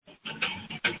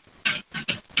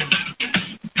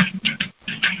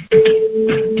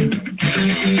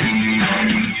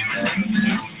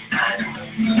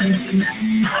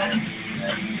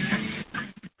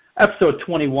Episode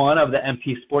 21 of the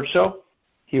MP Sports Show.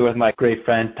 Here with my great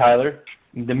friend Tyler.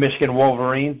 The Michigan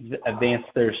Wolverines advanced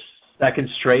their second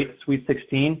straight Sweet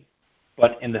 16,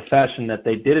 but in the fashion that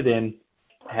they did it in,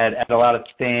 had a lot of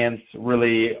fans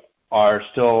really are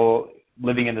still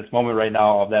living in this moment right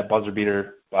now of that buzzer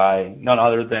beater by none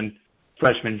other than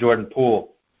freshman Jordan Poole.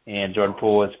 And Jordan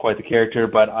Poole is quite the character,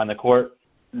 but on the court,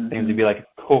 seems to be like a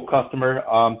cool customer.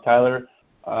 Tyler,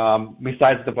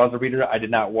 besides the buzzer beater, I did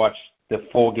not watch the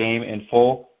full game in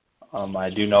full.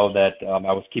 I do know that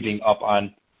I was keeping up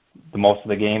on the most of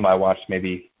the game. I watched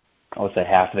maybe, I would say,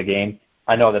 half of the game.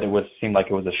 I know that seemed like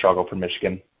it was a struggle for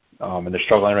Michigan, and they're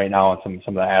struggling right now on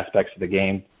some of the aspects of the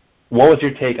game. What was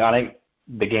your take on it,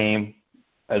 the game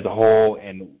as a whole,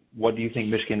 and what do you think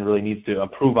Michigan really needs to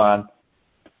improve on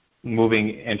moving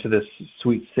into this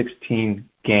Sweet 16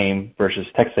 game versus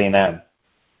Texas A&M?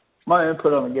 My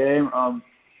input on the game,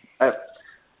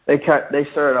 they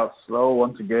started out slow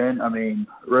once again. I mean,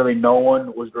 really no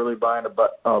one was really buying a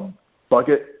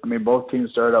bucket. I mean, both teams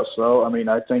started out slow. I mean,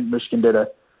 I think Michigan did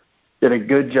a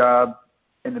good job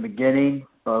in the beginning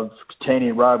of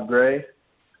containing Rob Gray,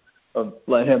 of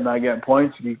letting him not get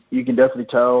points. You can definitely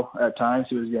tell at times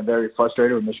he was getting very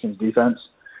frustrated with Michigan's defense.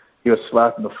 He was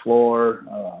slapping the floor.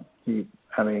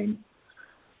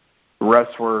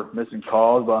 Refs were missing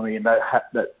calls, but I mean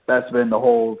that's been the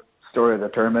whole story of the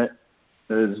tournament.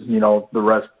 Is the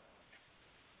ref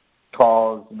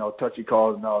calls, touchy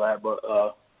calls and all that,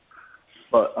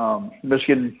 but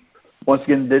Michigan once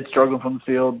again did struggle from the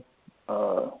field.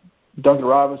 Duncan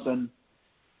Robinson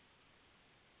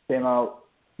came out,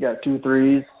 got 2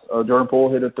 threes. Jordan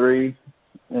Poole hit a 3,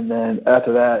 and then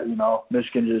after that,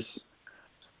 Michigan just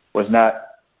was not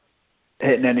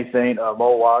hitting anything.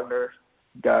 Mo Wagner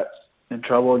got in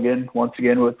trouble once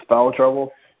again with foul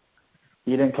trouble.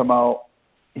 He didn't come out.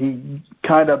 He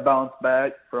kind of bounced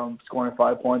back from scoring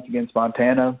 5 points against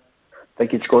Montana. I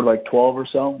think he scored like 12 or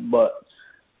so, but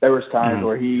there was times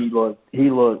where he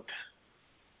didn't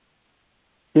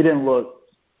look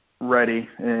ready.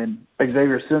 And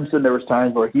Xavier Simpson, there was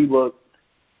times where he looked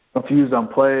confused on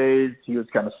plays. He was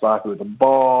kind of sloppy with the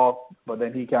ball, but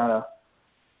then he kind of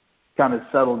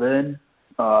settled in.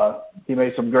 He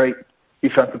made some great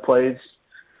defensive plays,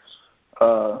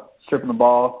 stripping the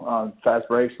ball on fast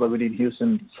breaks, limiting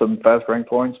Houston some fast break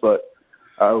points. But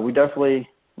we definitely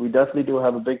do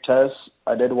have a big test.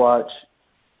 I did watch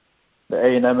the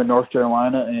A&M in North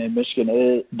Carolina, and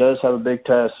Michigan does have a big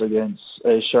test against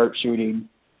a sharpshooting,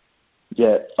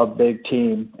 yet a big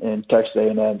team in Texas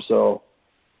A&M. So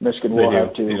Michigan will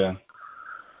have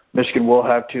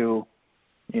to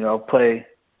play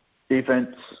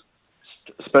defense,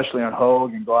 especially on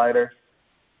Hogue and Glider.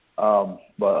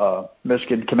 But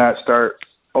Michigan cannot start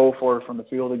 0-4 from the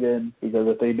field again, because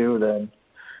if they do, then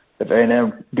if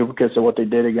A&M duplicates of what they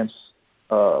did against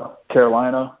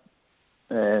Carolina,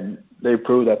 and they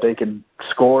prove that they can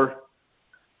score,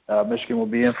 Michigan will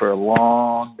be in for a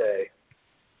long day.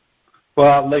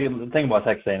 Well, the thing about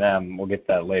Texas A&M, we'll get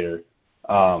to that later.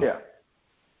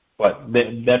 But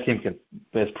that team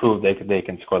has proved they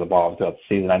can score the ball throughout the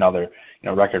season. I know their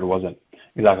record wasn't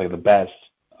exactly the best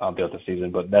throughout the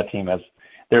season, but that team has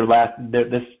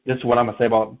this is what I'm gonna say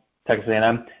about Texas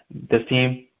A&M. This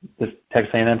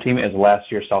Texas A&M team is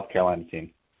last year's South Carolina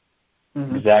team.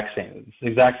 Exact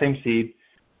same seed.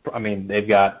 I mean, they've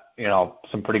got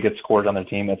some pretty good scores on their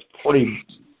team. It's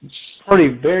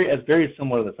very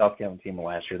similar to the South Carolina team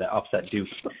last year that upset Duke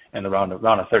in the round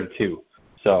of 32.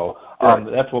 So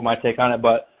that's what my take on it.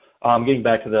 But getting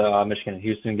back to the Michigan and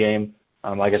Houston game,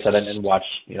 like I said, I didn't watch.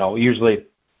 Usually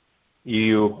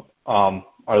you are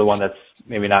the one that's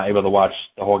maybe not able to watch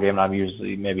the whole game, and I'm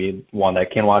usually maybe one that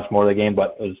can watch more of the game,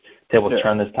 but it was tables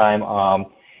turn this time. I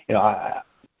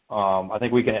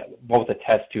think we can both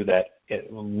attest to that.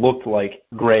 It looked like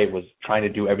Gray was trying to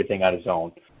do everything on his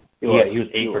own. He was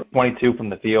 8 for 22 from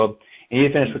the field. And he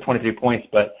finished with 23 points,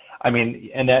 but I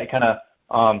mean, and that kind of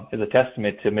is a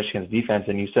testament to Michigan's defense.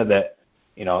 And you said that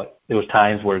there was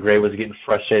times where Gray was getting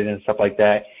frustrated and stuff like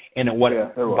that. And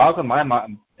what boggled my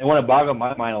mind a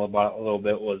little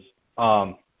bit was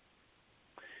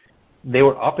they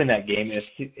were up in that game.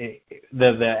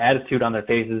 The attitude on their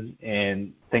faces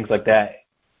and things like that,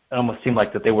 it almost seemed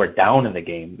like that they were down in the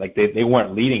game, like they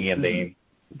weren't leading in the game.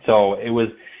 So it was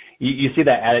you see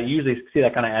that you usually see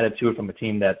that kind of attitude from a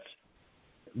team that's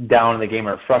down in the game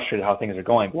or frustrated how things are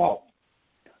going. Well,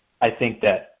 I think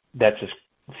that just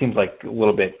seems like a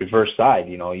little bit reverse side.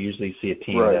 You usually see a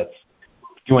team that's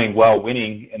doing well,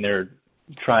 winning, and they're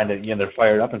trying to they're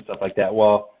fired up and stuff like that.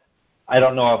 Well, I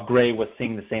don't know if Gray was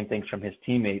seeing the same things from his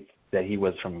teammates that he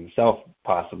was from himself,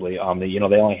 possibly. They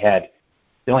only had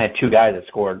two guys that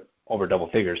scored over double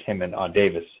figures, him and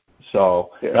Davis.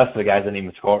 So the rest of the guys didn't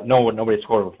even score. Nobody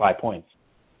scored over 5 points.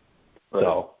 Right.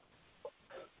 So,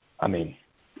 I mean,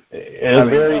 it's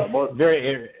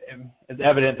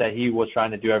evident that he was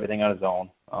trying to do everything on his own.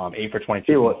 8 for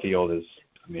 22 in the field is,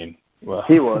 well.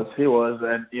 He was,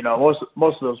 and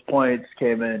most of those points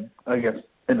came in, I guess,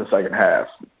 in the second half.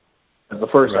 In the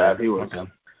first half, he was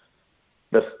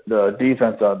the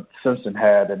defense Simpson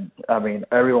had, and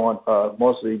everyone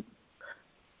mostly.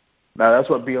 Now that's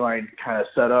what Beeline kind of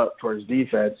set up for his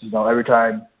defense. Every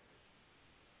time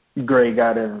Gray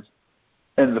got in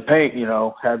the paint,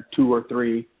 had 2 or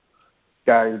 3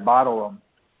 guys bottle him,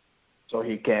 so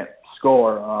he can't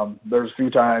score. There's a few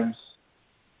times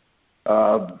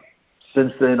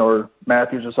Simpson or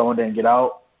Matthews or someone didn't get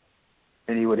out,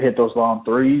 and he would hit those long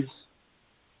threes,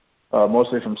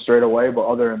 mostly from straight away. But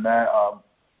other than that,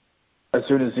 as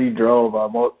soon as he drove,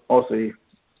 mostly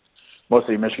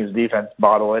Michigan's defense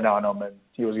bottled in on him, and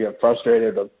he was getting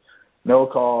frustrated of no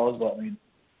calls. But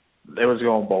they was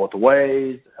going both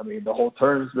ways. The whole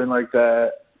term's been like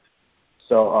that.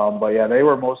 So, but yeah, they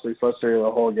were mostly frustrated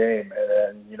the whole game. And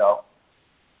then,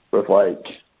 with like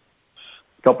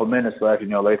a couple minutes left,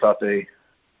 they thought they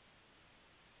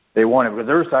won it, because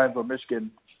there were times where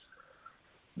Michigan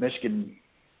missed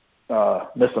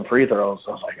some free throws.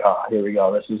 So I was like, here we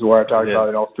go. This is where I talked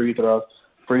about free throws.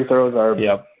 Free throws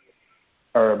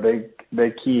are a big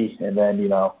key. And then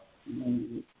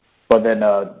but then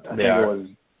I think it was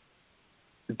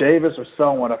Davis or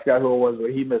someone, I forgot who it was,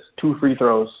 but he missed 2 free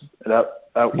throws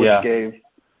which gave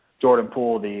Jordan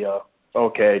Poole the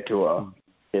okay to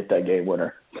hit that game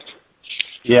winner.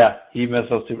 Yeah, he missed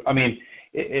those 2.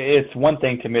 It's one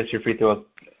thing to miss your free throws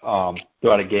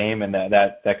throughout a game, and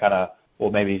that kind of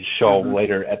will maybe show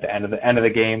later at the end of the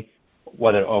game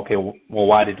whether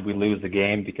why did we lose the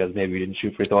game, because maybe we didn't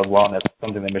shoot free throws well, and that's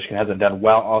something that Michigan hasn't done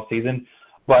well all season.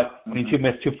 But when you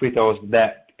missed 2 free throws,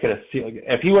 that could have sealed.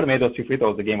 If he would have made those 2 free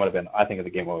throws, the game would have been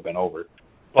over.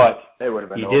 But it would have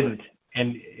been over. Didn't,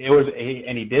 and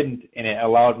he didn't, and it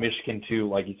allowed Michigan to,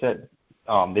 like you said,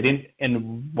 they didn't.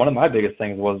 And one of my biggest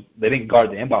things was they didn't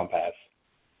guard the inbound pass.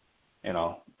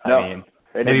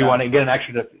 Maybe you want to get an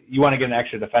extra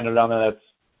defender down there.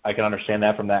 I can understand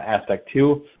that from that aspect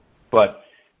too. But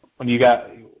when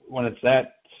it's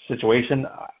that situation,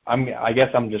 I guess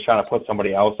I'm just trying to put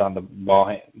somebody else on the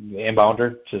ball, the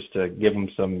inbounder, just to give him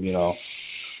some,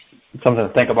 something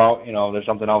to think about. There's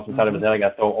something else inside of his head. I got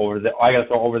to throw over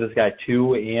this guy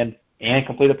too, and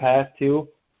complete a pass too.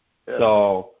 Yeah.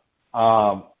 So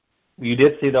you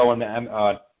did see though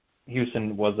when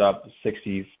Houston was up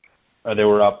 60s, or they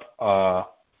were up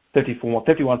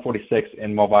 51-46,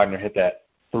 and Mo Wagner hit that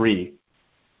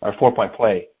 4-point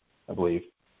play, I believe.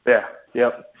 Yeah.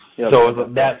 Yep. So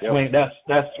that swing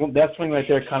right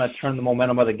there kind of turned the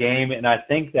momentum of the game, and I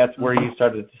think that's where you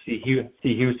started to see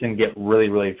Houston get really,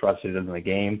 really frustrated in the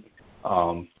game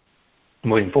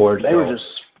moving forward. They were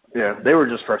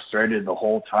just frustrated the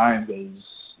whole time because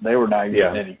they were not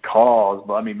getting any calls.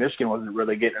 But Michigan wasn't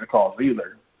really getting any calls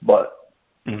either. But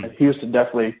Houston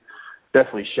definitely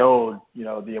showed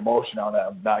the emotion on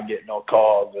them not getting no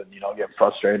calls and getting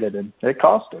frustrated, and it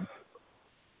cost them.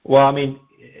 Well,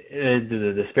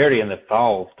 the disparity in the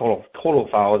fouls, total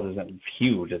fouls, isn't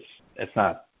huge. It's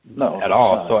not at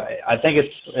all. Not. So I think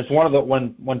it's one of the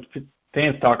when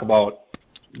fans talk about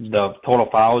the total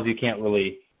fouls, you can't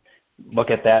really look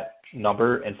at that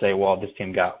number and say, well, this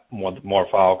team got more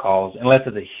foul calls, unless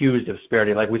it's a huge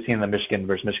disparity, like we see in the Michigan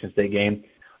versus Michigan State game.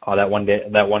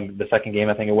 The second game,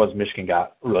 I think it was, Michigan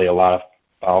got really a lot of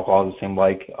foul calls. It seemed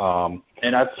like,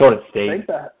 and I sort of State,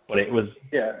 but it was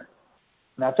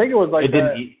And I think it was like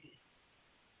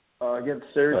against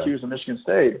Syracuse and Michigan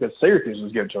State, because Syracuse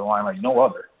was getting to the line like no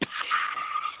other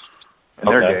in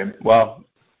their game. Well,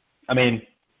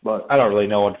 but I don't really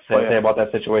know what to say about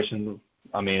that situation.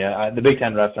 The Big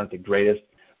Ten refs aren't the greatest,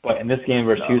 but in this game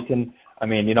versus Houston,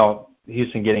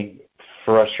 Houston getting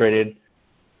frustrated.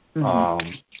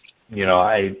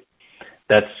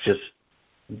 That's just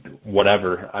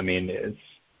whatever. It's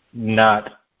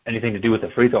not anything to do with the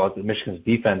free throws. Michigan's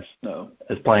defense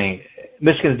is playing.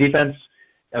 Michigan's defense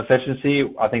efficiency,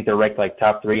 I think they're ranked like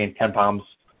top 3 in Ken Palm's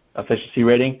efficiency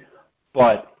rating.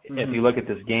 But if you look at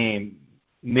this game,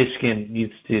 Michigan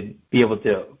needs to be able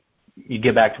to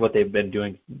get back to what they've been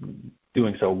doing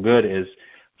so good, is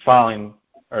fouling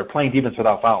or playing defense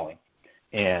without fouling.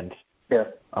 And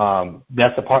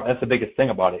that's the biggest thing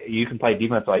about it. You can play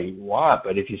defense all you want,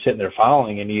 but if you're sitting there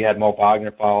fouling, and you had Mo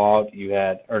Wagner foul out,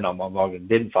 Mo Wagner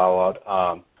didn't foul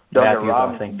out. Matthews,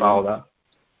 I think, fouled out.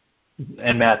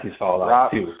 And Matthews fouled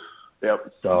out, too.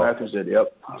 Yep. So, Matthews did,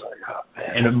 yep. I was like, oh,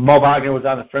 man. And Mo Wagner was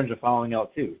on the fringe of fouling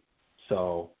out, too.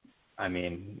 So, I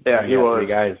mean, yeah, he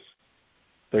was.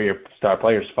 Three of your star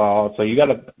players foul. So they got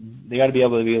to be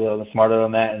able to be a little smarter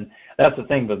on that. And that's the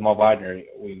thing with Mo Wagner.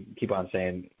 We keep on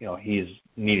saying, he's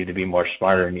needed to be more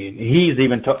smarter. And he's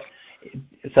even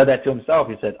said that to himself.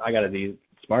 He said, I got to be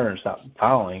smarter and stop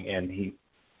fouling. And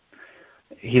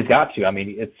he's got to. I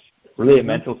mean, it's really a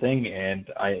mental thing, and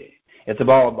it's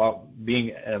about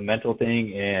being a mental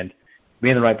thing and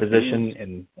being in the right position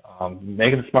and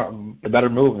making the better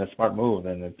move and a smart move,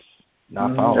 and it's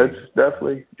not fouling. It's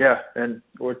definitely, and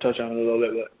we'll touch on it a little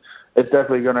bit, but it's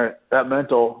definitely that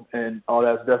mental and all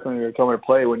that's definitely going to come into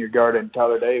play when you're guarding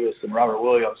Tyler Davis and Robert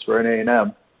Williams for an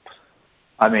A&M.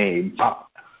 I mean,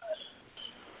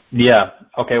 yeah.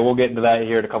 Okay, we'll get into that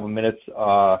here in a couple of minutes.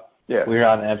 We're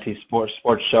on the MT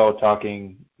Sports Show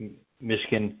talking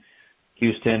Michigan,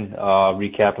 Houston,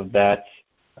 recap of that.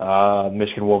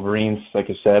 Michigan Wolverines, like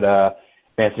I said,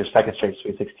 advanced their second straight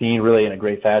Sweet 16, really in a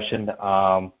great fashion.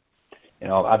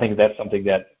 I think that's something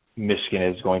that Michigan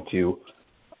is going to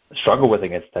struggle with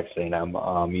against Texas A&M.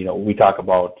 We talk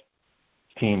about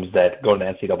teams that go to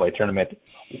the NCAA tournament.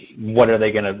 What's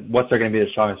going to be their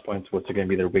strongest points? What's going to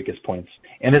be their weakest points?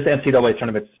 And this NCAA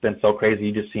tournament's been so crazy.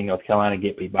 You just seen North Carolina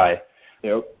get beat by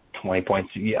 20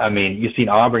 points. I mean, you've seen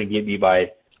Auburn get beat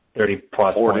by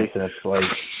 30-plus points, and it's like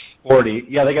 40.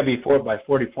 Yeah, they got beat by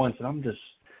 40 points, and I'm just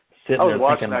sitting there thinking. I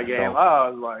was watching that game. I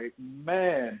was like,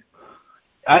 man.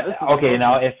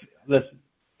 Now if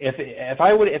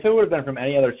it would have been from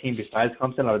any other team besides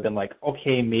Clemson, I would have been like,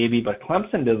 okay, maybe. But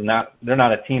Clemson they're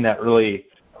not a team that really.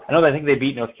 I think they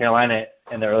beat North Carolina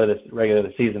in the regular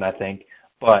season, I think.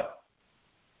 But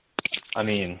I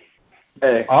mean,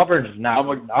 Auburn's not.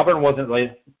 Auburn wasn't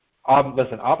like. Auburn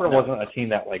wasn't a team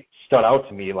that stood out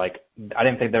to me. Like, I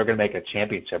didn't think they were going to make a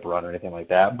championship run or anything like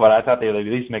that. But I thought they would at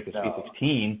least make the Sweet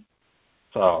 16.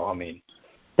 So I mean,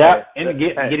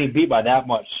 getting beat by that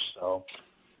much. So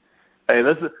I'm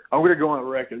going to go on the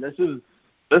record. This is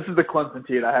the Clemson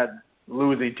team I had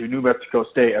losing to New Mexico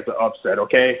State as an upset.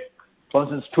 Okay,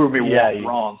 Clemson's proved me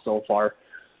wrong so far.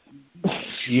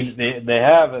 They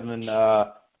have, and then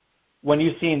when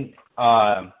you've seen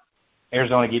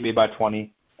Arizona get beat by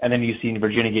 20. And then you've seen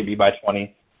Virginia get beat by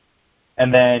 20.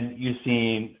 And then you've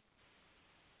seen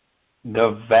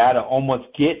Nevada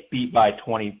almost get beat by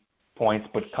 20 points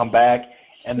but come back.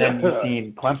 And then you've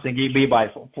seen Clemson get beat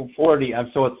by 40.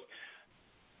 So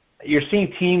you're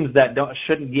seeing teams that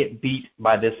shouldn't get beat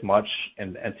by this much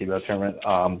in the NCAA tournament.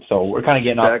 So we're kind of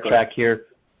getting off track here.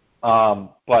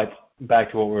 But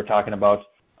back to what we were talking about.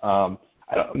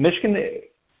 Michigan,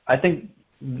 I think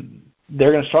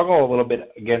they're going to struggle a little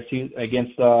bit against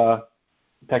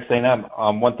Texas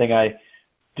A&M. One thing I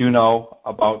do know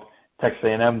about Texas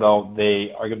A&M, though,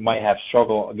 they might have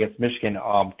struggle against Michigan.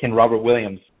 Can Robert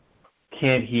Williams,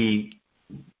 can he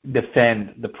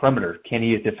defend the perimeter? Can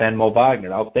he defend Mo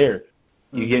Wagner out there?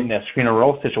 You get in that screen and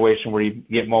roll situation where you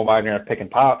get Mo Wagner a pick and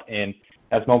pop, and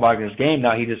that's Mo Wagner's game.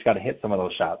 Now he just got to hit some of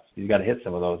those shots. He's got to hit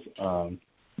some of those.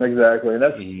 Exactly.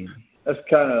 That's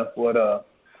kind of what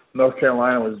North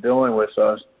Carolina was doing with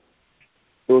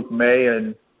Luke May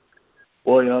and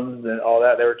Williams and all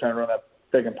that. They were trying to run that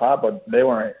pick and pop, but they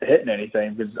weren't hitting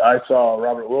anything because I saw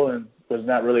Robert Williams was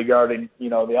not really guarding,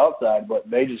 the outside, but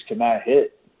they just could not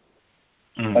hit.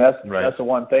 And that's the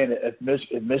one thing. If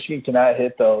Michigan cannot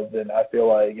hit those, then I feel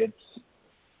like it's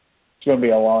going to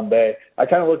be a long day. I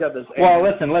kind of look at this. Well,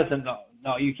 listen.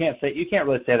 No, you can't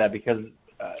really say that because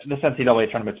this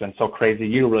NCAA tournament's been so crazy.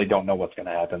 You really don't know what's going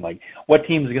to happen. Like, what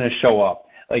team's going to show up?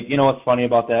 Like, what's funny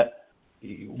about that?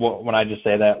 When I just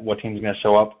say that, what team's going to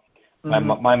show up? My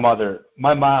mom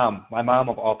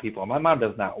of all people. My mom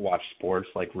does not watch sports.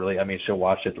 Like, really, I mean, she'll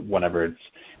watch it whenever it's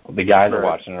the guys are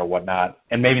watching it or whatnot,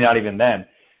 and maybe not even then.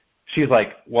 She's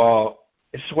like, well,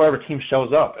 it's just whatever team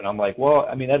shows up, and I'm like, well,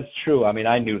 I mean, that's true. I mean,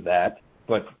 I knew that,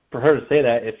 but for her to say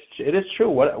that, it is true.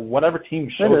 Whatever team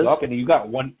shows up, and you got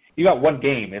one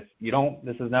game. This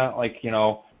is not like,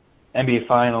 NBA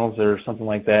Finals or something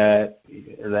like that,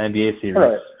 or the NBA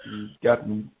series. Right.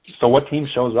 So what team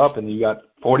shows up, and you got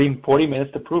 40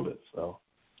 minutes to prove it. So.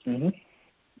 And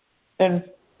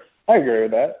I agree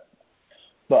with that.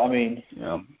 But, I mean,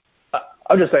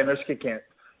 I'm just saying Michigan can't.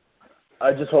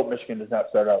 I just hope Michigan does not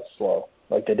start out slow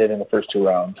like they did in the first two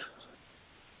rounds.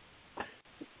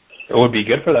 It would be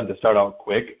good for them to start out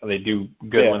quick. They do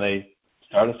good when they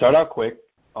start out quick.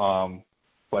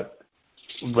 But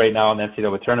right now in the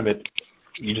NCAA tournament,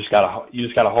 you just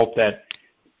gotta hope that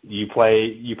you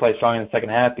play strong in the second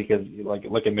half because, like,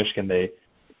 look at Michigan.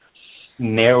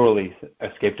 narrowly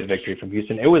escaped a victory from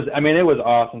Houston. It was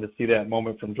awesome to see that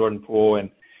moment from Jordan Poole and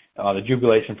the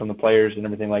jubilation from the players and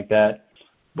everything like that.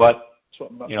 But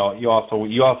you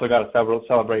also got to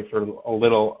celebrate for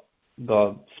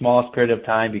the smallest period of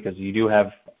time, because you do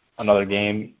have another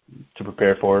game to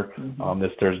prepare for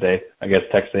this Thursday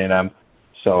against Texas A&M.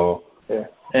 So yeah,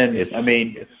 and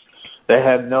they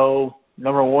have no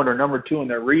number 1 or number 2 in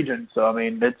their region. So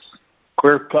it's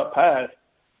clear-cut path.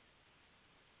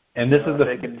 And this is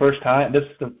the first time. This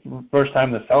is the first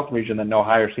time in the South region that no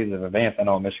higher seeds have advanced. I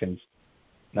know Michigan's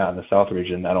not in the South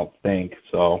region, I don't think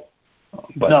so.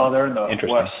 But no, they're in the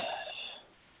West.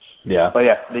 Yeah. But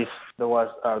yeah, the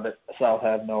West, the South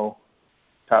have no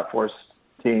top 4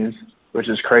 teams, which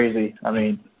is crazy. That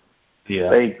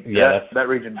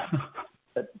region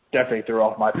that definitely threw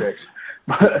off my picks.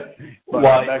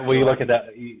 You look at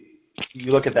that.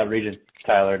 You look at that region,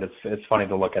 Tyler. It's funny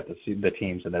to look at the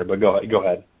teams in there. But go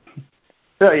ahead.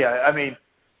 Yeah.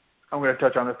 I'm going to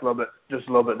touch on this just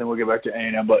a little bit, then we'll get back to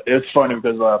A&M. But it's funny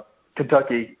because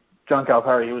Kentucky, John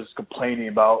Calipari, he was complaining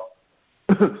about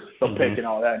the pick and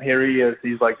all that, and here he is.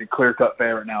 He's like the clear-cut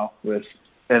favorite now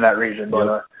in that region.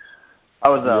 But I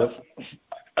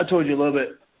told you a little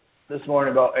bit this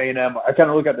morning about A&M. I kind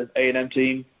of look at this A&M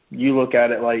team. You look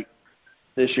at it like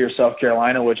this year South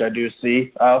Carolina, which I do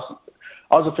see. I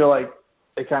also feel like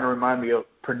they kind of remind me of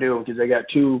Purdue because they got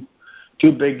two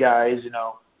big guys,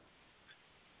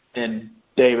 in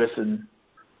Davis and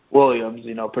Williams.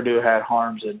 Purdue had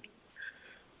Harms and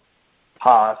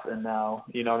Haas, and now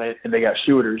they got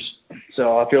shooters.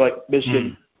 So I feel like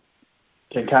Michigan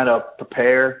can kind of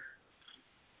prepare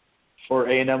for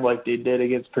A&M like they did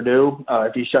against Purdue.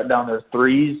 If you shut down their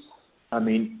threes,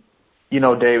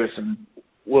 Davis and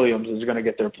Williams is going to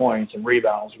get their points and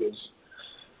rebounds because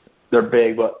they're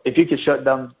big. But if you could shut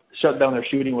down their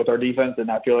shooting with our defense, then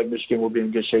I feel like Michigan will be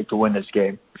in good shape to win this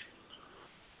game.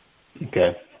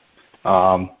 Okay.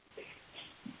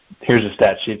 Here's a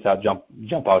stat sheet that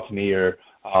jump out to me.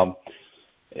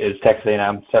 Is Texas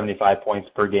A&M 75 points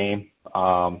per game?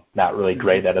 Not really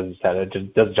great. That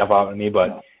doesn't jump out at me,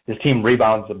 but this team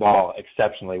rebounds the ball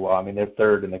exceptionally well. They're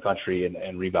third in the country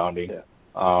in rebounding.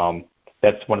 Yeah.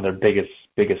 That's one of their biggest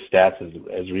stats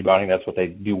is rebounding. That's what they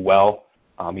do well.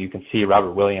 You can see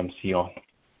Robert Williams.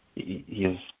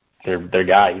 He's their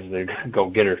guy. He's their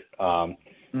go-getter.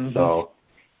 So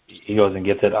he goes and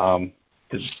gets it.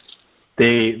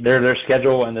 Their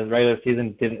schedule and the regular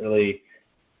season didn't really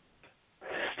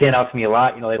stand out to me a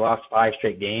lot. They lost 5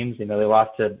 straight games. They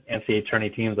lost to NCAA tourney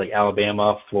teams like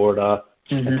Alabama, Florida,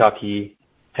 Kentucky,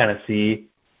 Tennessee.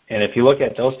 And if you look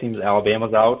at those teams,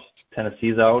 Alabama's out,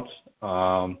 Tennessee's out.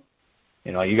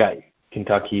 You got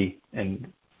Kentucky and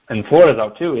Florida's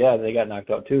out too. Yeah, they got knocked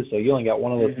out too. So you only got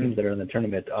one of those teams that are in the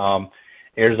tournament.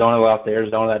 Arizona lost to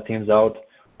Arizona. That team's out.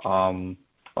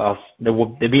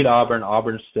 They beat Auburn.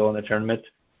 Auburn's still in the tournament.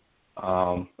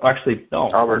 Actually, no.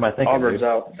 What am I thinking? Auburn's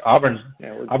out.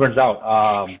 Auburn's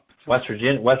out. West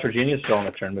Virginia's still in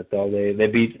the tournament though. They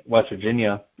beat West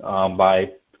Virginia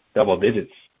by double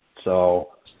digits. So,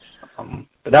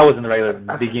 but that was in the regular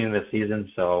beginning of the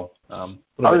season. So, a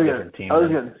little bit different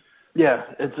team. Yeah,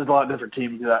 it's a lot different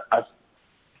team because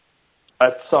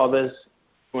I saw this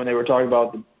when they were talking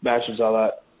about the matches, all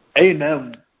that.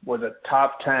 A&M was a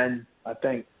top 10, I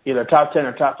think, either top 10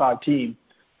 or top 5 team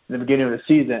in the beginning of the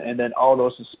season, and then all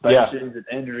those suspensions and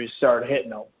injuries started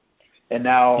hitting them. And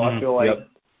now I feel like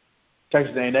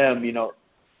Texas A&M,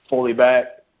 fully back,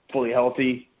 fully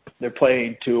healthy, they're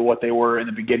playing to what they were in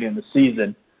the beginning of the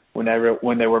season when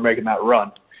they were making that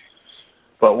run.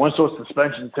 But once those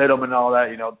suspensions hit them and all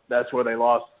that, that's where they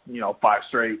lost, 5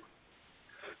 straight,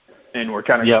 and were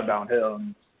kind of going downhill.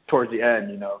 And towards the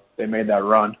end, they made that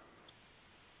run.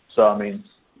 So they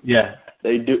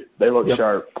look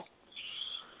sharp.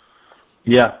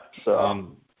 Yeah. So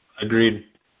agreed.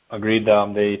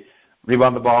 They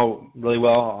rebound the ball really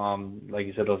well. Like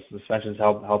you said, those suspensions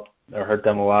helped or hurt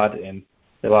them a lot, and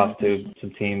they lost to some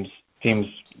teams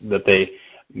that they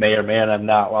may or may have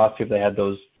not lost to if they had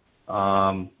those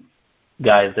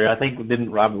guys there. I think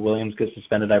didn't Robert Williams get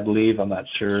suspended? I believe. I'm not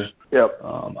sure. Yep.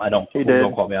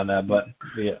 Don't quote me on that, but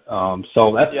yeah.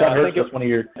 So that hurts just one of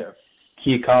your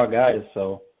key call guys.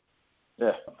 So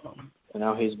yeah. And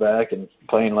now he's back and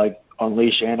playing like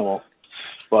unleashed animal.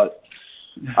 But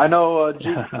I know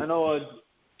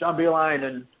John Beilein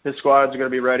and his squads are going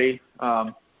to be ready.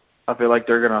 I feel like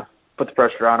they're going to put the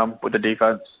pressure on them with the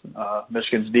defense.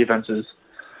 Michigan's defense has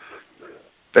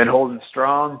been holding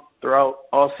strong throughout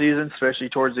all season, especially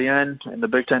towards the end in the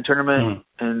Big Ten tournament.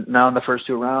 And now in the first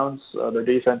 2 rounds, their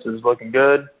defense is looking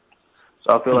good.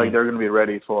 So I feel like they're going to be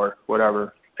ready for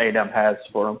whatever A&M has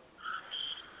for them.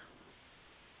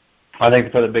 I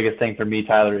think the biggest thing for me,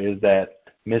 Tyler, is that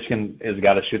Michigan has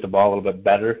got to shoot the ball a little bit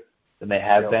better than they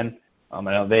have been. I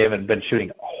know they haven't been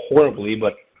shooting horribly,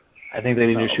 but I think they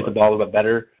need to shoot the ball a little bit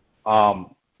better.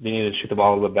 They need to shoot the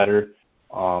ball a little bit better.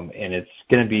 And it's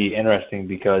going to be interesting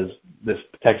because this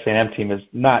Texas A&M team is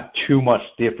not too much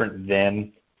different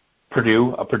than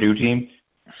Purdue, a Purdue team.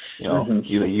 You know,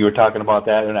 you were talking about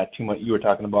that. They're not too much. You were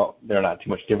talking about they're not too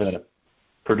much different than a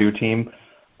Purdue team.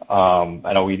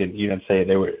 I know you didn't say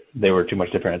they were too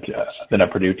much different than a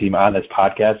Purdue team on this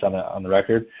podcast on the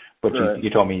record, but you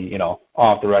told me, you know,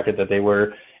 off the record that they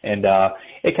were, and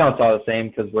it counts all the same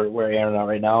because we're airing out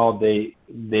right now. They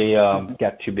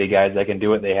got two big guys that can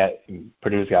do it.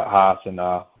 Purdue's got Haas and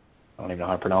I don't even know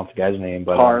how to pronounce the guy's name,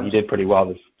 but he did pretty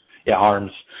well.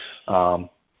 Harms.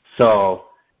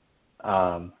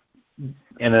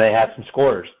 And then they have some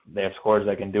scorers. They have scorers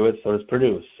that can do it, so does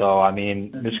Purdue. So, I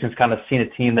mean, Michigan's kind of seen a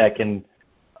team that can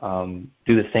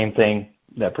do the same thing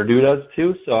that Purdue does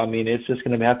too. So, I mean, it's just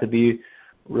going to have to be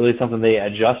really something they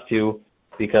adjust to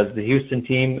because the Houston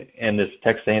team and this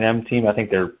Texas A&M team, I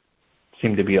think they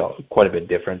seem to be quite a bit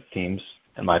different teams,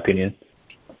 in my opinion.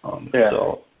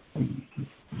 So,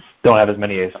 don't have as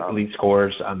many elite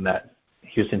scorers on that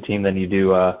Houston team than you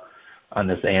do on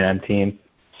this A&M team.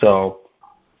 So,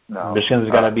 Michigan's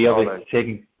got to be able to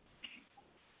take.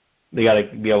 They got to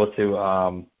be able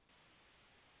to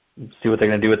see what they're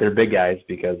going to do with their big guys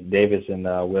because Davis and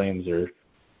Williams are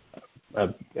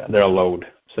they're a load.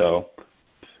 So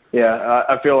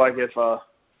I feel like if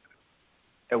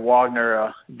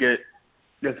Wagner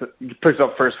picks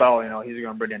up first foul, you know, he's going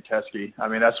to bring in Teskey. I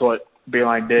mean, that's what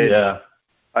Beeline did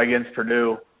against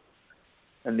Purdue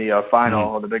in the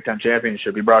final of the Big Ten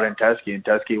championship. He brought in Teskey, and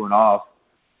Teskey went off.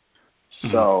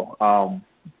 So,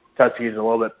 Teskey's a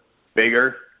little bit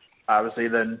bigger, obviously,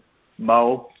 than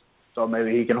Mo. So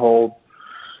maybe he can hold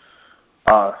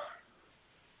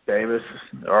Davis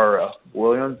or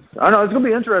Williams. I don't know. It's going to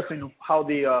be interesting how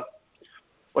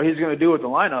what he's going to do with the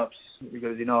lineups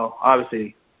because, you know,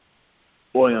 obviously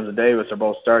Williams and Davis are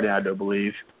both starting, I do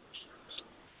believe.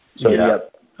 So you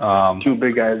got two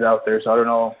big guys out there. So I don't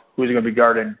know who's going to be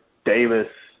guarding Davis,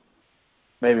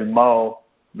 maybe Mo.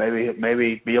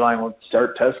 Maybe Beeline will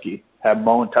start Teskey, have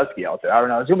Mo and Teskey out there. I don't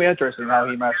know. It's going to be interesting how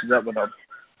he matches up with them.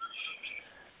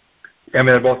 I mean,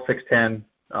 they're both 6'10".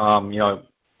 You know,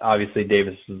 obviously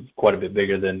Davis is quite a bit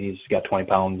bigger than he's got 20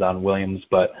 pounds on Williams.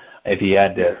 But if he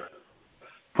had to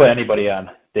put anybody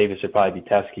on Davis, it'd probably be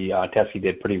Teskey. Teskey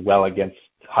did pretty well against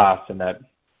Haas in that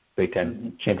Big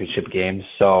Ten championship game.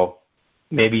 So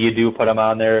maybe you do put him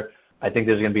on there. I think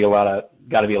there's going to be a lot of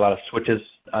switches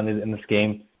in this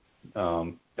game.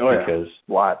 Because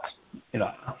lots. You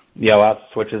know, lots of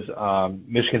switches.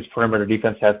 Michigan's perimeter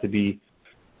defense has to be.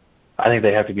 I think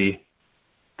they have to be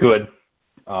good.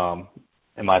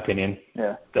 In my opinion.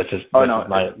 Yeah. That's just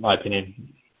my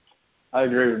opinion. I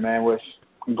agree with man with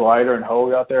Glider and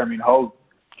Hogue out there. I mean, Hogue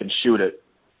can shoot it.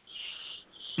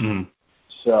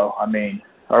 So I mean,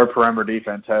 our perimeter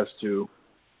defense has to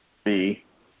be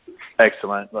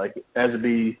excellent. Like has to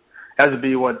be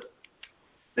what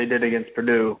they did against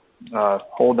Purdue.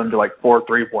 Hold them to like 4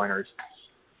 3-pointers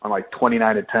on like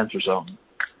 29 attempts or something.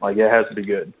 Like it has to be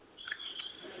good.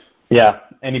 Yeah,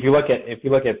 and if you look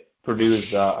at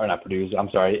Purdue's or not Purdue's, I'm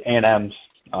sorry, A&M's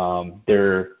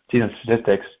their season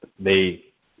statistics, they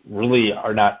really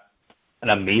are not an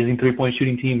amazing 3-point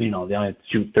shooting team. You know, they only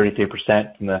shoot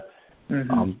 33% from the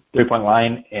 3-point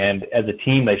line, and as a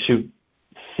team, they shoot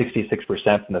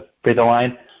 66% from the free throw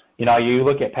line. You know, you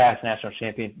look at past national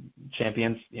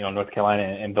champions, you know, North Carolina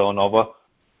and Villanova,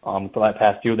 for that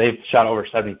past year, they've shot over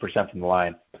 70% from the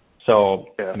line. So,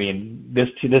 I mean, this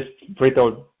free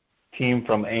throw team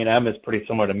from A&M is pretty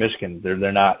similar to Michigan.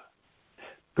 They're not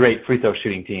great free throw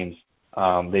shooting teams.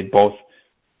 They both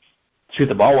shoot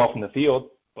the ball well from the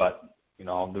field, but you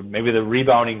know, maybe this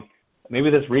rebounding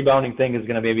thing is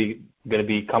going to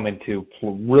be coming to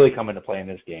play in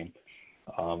this game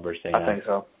versus A&M. I think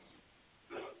so.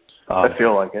 I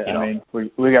feel like it. I mean,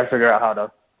 we got to figure out how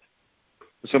to.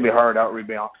 It's going to be hard out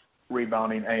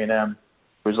rebounding A&M,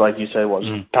 which, like you said, was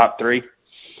top 3.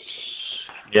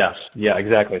 Yeah,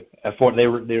 exactly. They have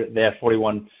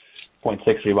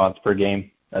 41.6 rebounds per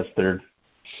game. That's third.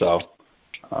 So,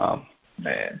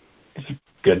 man, it's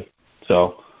good.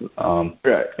 So,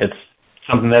 it's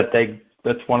something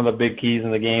that's one of the big keys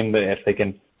in the game. That if they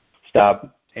can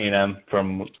stop A&M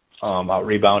from out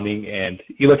rebounding, and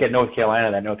you look at North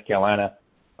Carolina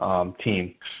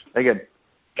team, they get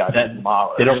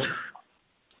demolished. They don't.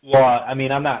 Well, I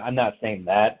mean, I'm not saying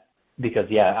that because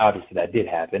obviously that did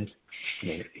happen. I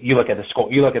mean, you look at the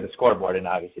scoreboard, and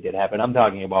obviously it did happen. I'm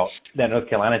talking about that North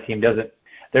Carolina team doesn't.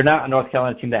 they're not a North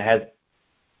Carolina team that has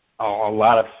a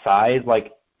lot of size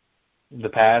like the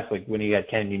past, like when you got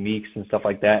Kennedy Meeks and stuff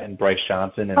like that, and Bryce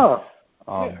Johnson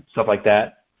and stuff like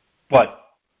that. But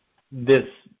this,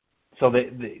 so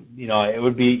they it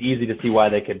would be easy to see why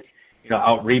they could,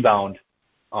 out rebound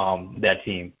that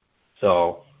team.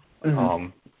 So,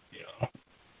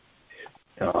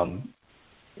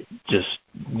 just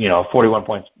 41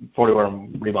 points,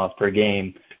 41 rebounds per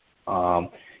game. I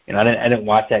didn't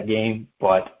watch that game,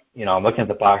 but I'm looking at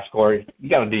the box score. You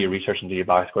got to do your research and do your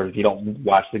box scores if you don't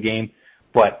watch the game.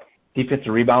 But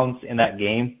defensive rebounds in that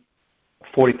game,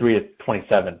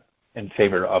 43-27 in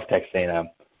favor of Texas A&M.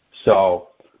 So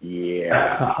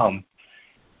yeah,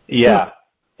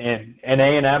 and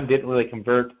A&M didn't really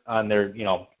convert on their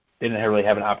didn't really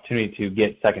have an opportunity to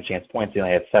get second chance points. They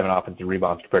only had 7 offensive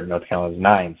rebounds compared to North Carolina's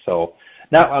 9. So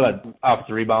not a lot of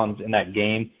offensive rebounds in that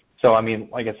game. So I mean,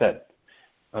 like I said,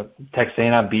 Texas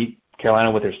A&M beat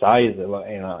Carolina with their size,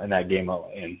 in that game.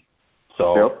 And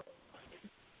so,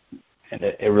 and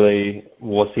it really,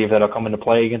 we'll see if that'll come into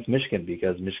play against Michigan,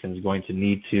 because Michigan's going to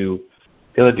need to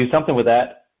be able to do something with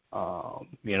that.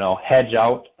 Hedge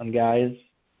out on guys,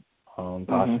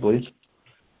 possibly,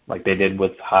 like they did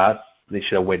with Haas. They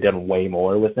should have done way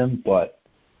more with him, but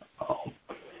but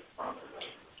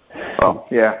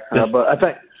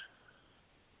I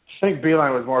think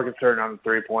Beeline was more concerned on the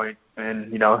 3-point,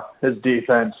 and his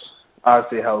defense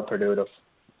obviously held Purdue to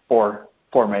four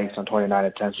makes on 29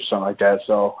 attempts or something like that.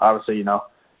 So obviously,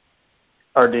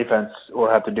 our defense will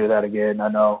have to do that again. I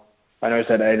know I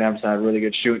said A&M's not a really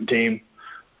good shooting team,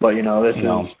 but this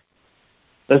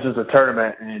is a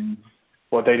tournament, and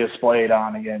what they displayed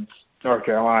on against North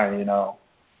Carolina,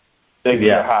 they can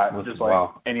get hot just like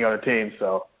any other team.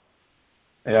 So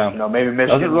maybe Michigan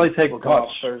doesn't really take much.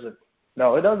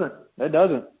 No, it doesn't. It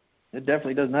doesn't. It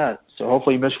definitely does not. So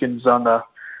hopefully Michigan's on the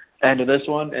end of this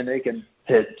one, and they can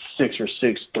hit 6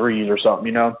 threes or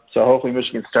something. So hopefully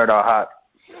Michigan start out hot.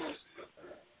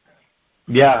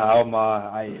 Yeah,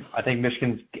 I think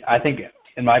Michigan's. I think,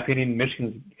 in my opinion,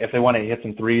 Michigan, if they want to hit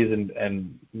some threes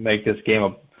and make this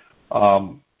game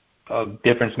a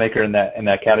difference maker in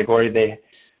that category, they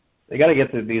got to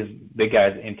get these big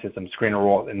guys into some screen and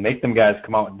roll and make them guys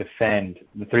come out and defend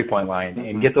the 3-point line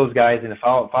and get those guys into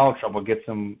foul trouble. Get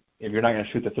some, if you're not going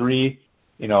to shoot the 3,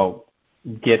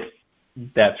 get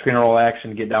that screen and roll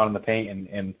action, get down in the paint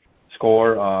and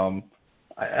score.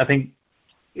 I think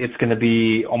it's going to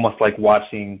be almost like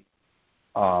watching.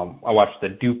 I watched the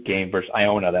Duke game versus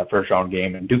Iona, that first round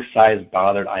game, and Duke's size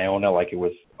bothered Iona like it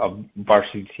was a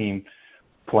varsity team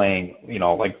playing,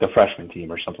 like the freshman team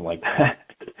or something like that.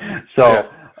 So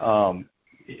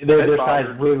their size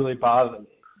really bothered.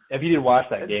 If you didn't watch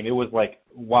that game, it was like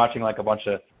watching like a bunch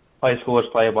of high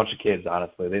schoolers play a bunch of kids.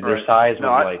 Honestly, their size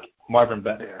was like Marvin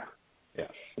Benn.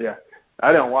 Yeah.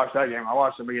 I didn't watch that game. I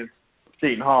watched them against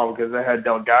Seton Hall because they had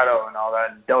Delgado and all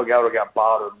that. And Delgado got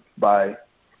bothered by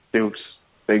Duke's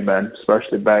big men,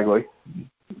 especially Bagley. You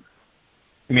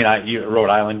mean Rhode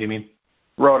Island? You mean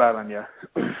Rhode Island? Yeah.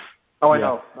 Oh, I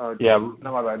know.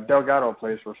 No, my bad. Delgado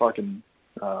plays for fucking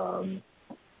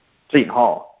Seton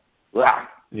Hall. Wow.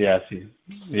 Yeah,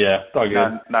 it's all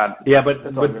good.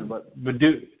 But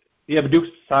Duke's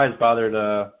size bothered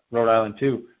Rhode Island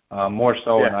too, more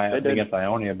so against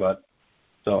Ionia. But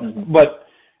but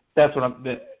that's what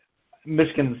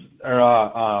Michigan's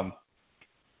a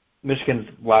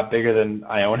lot bigger than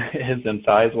Iona is in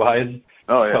size wise.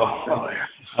 Oh yeah. So,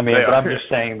 I mean, but I'm just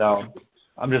saying though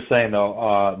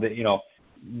that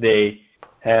they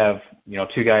have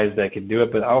 2 guys that can do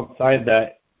it, but outside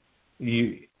that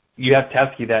you have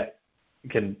Teskey that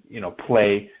can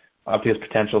play up to his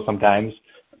potential. Sometimes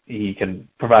he can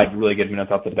provide really good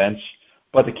minutes off the bench,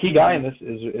 but the key guy in this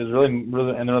is really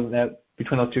and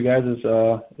between those 2 guys is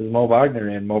Mo Wagner,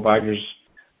 and Mo Wagner's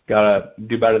got to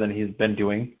do better than he's been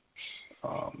doing.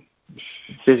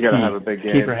 He's got to have a big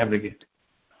game. Key for him to get.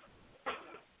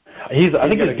 I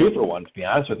think he's due for one, to be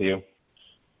honest with you.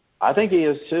 I think he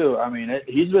is too. I mean,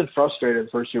 he's been frustrated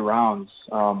the first 2 rounds.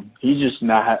 He's just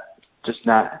not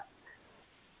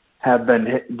have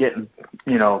been getting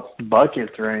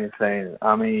buckets or anything.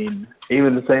 I mean,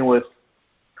 even the thing with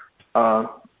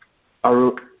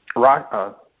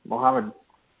Mohammed,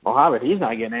 he's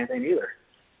not getting anything either.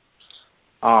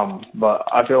 But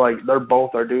I feel like they're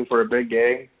both are due for a big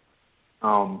game.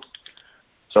 So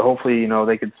hopefully,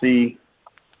 they can see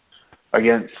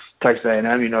against Texas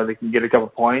A&M, they can get a couple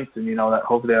points, and that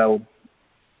hopefully that will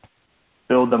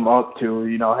build them up to,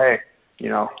 hey,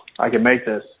 I can make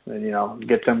this,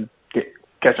 and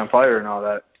catch on fire and all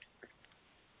that.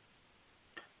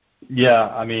 Yeah,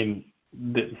 I mean,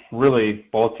 really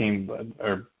both games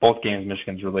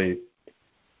Michigan's really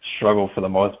struggled for the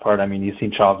most part. I mean, you've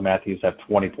seen Charles Matthews have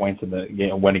 20 points in the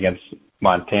game, win against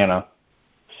Montana.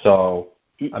 So,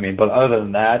 I mean, but other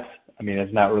than that, I mean,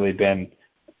 it's not really been.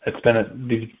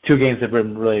 These two games have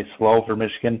been really slow for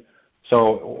Michigan.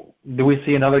 So, do we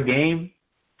see another game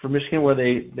for Michigan where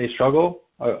they struggle,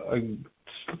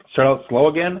 start out slow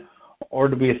again, or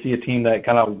do we see a team that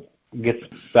kind of gets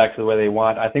back to the way they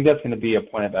want? I think that's going to be a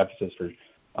point of emphasis for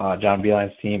John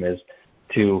Beilein's team, is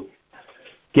to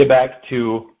get back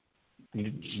to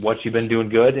what you've been doing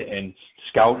good and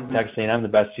scout Texas A&M the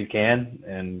best you can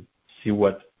and see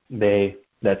what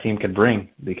that team can bring,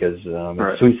 because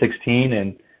it's Sweet 16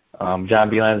 and John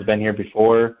Beilein has been here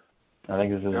before. I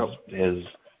think this is his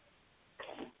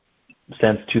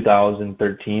since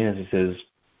 2013. This is his,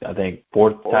 I think,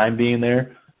 fourth time being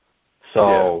there.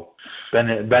 So been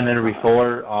there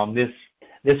before.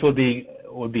 This would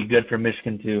be good for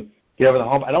Michigan to get over the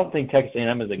hump. I don't think Texas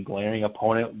A&M is a glaring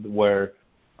opponent where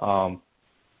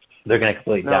they're going to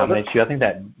completely dominate you. I think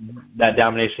that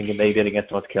domination they did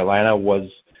against North Carolina was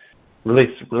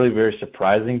really very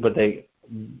surprising. But I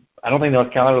don't think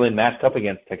North Carolina really matched up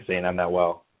against Texas A&M that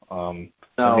well. I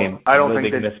don't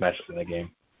think big mismatches in the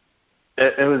game.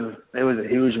 It was a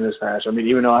huge mismatch. I mean,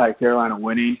 even though I had Carolina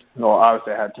winning,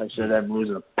 obviously I had Texas A&M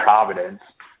losing to Providence.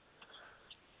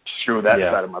 Screw that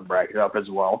side of my bracket up as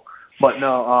well. But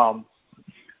no,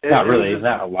 not really. It's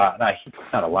not a lot.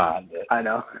 Not a lot. But. I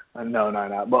know.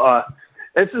 Not. But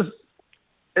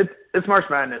it's March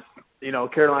Madness. You know,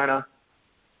 Carolina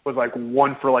was like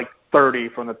 1 for 30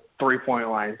 from the 3-point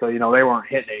line, so they weren't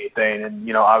hitting anything,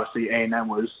 and obviously A&M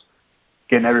was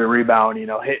getting every rebound,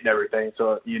 hitting everything.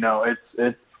 So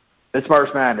it's March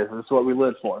Madness. This is what we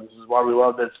live for. This is why we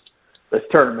love this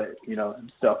tournament,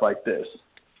 and stuff like this.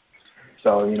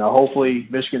 So hopefully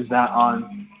Michigan's not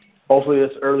on. Hopefully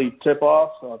this early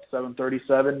tip-off, so it's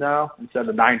 7:37 now instead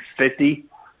of 9:50,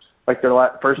 like their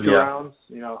first two rounds.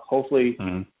 Hopefully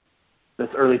this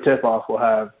early tip-off will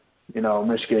have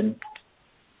Michigan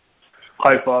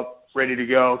hype up, ready to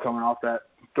go, coming off that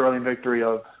thrilling victory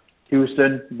of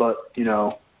Houston. But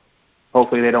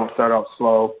hopefully they don't start out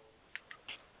slow,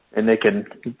 and they can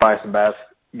buy some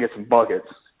get some buckets.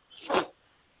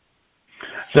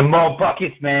 Some more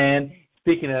buckets, man.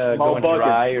 Speaking of going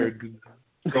dry or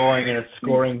going in a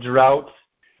scoring drought.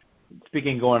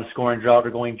 Speaking of going scoring drought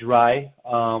or going dry,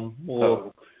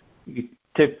 we'll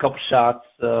take a couple shots.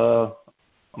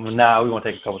 Now we won't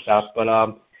take a couple shots,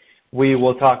 but we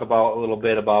will talk a little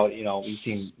bit about, we've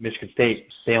seen Michigan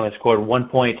State. They only scored 1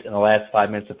 point in the last 5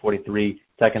 minutes and 43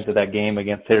 seconds of that game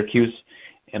against Syracuse,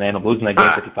 and they ended up losing that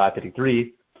game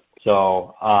 55-53.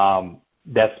 So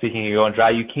that's speaking of going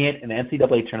dry. You can't, in an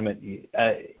NCAA tournament,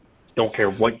 don't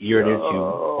care what year it is,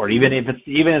 or even if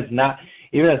it's not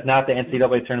the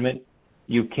NCAA tournament,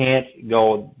 you can't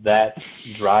go that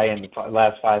dry in the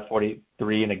last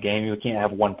 5:43 in a game. You can't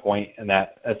have 1 point in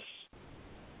that.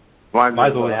 Might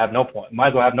as well have no point. Might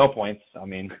as well have no points. I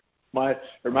mean,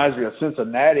 reminds me of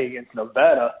Cincinnati against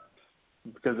Nevada,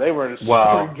 because they were in a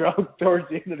scoring drought towards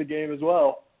the end of the game as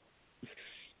well.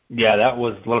 Yeah, that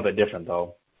was a little bit different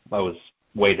though. That was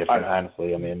way different,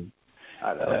 honestly. I mean.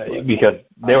 Because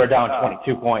they were down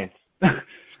 22 points.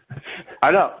 I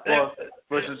know. Well,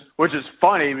 which is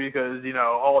funny because,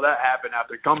 all that happened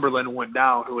after Cumberland went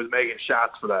down, who was making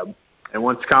shots for them. And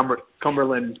once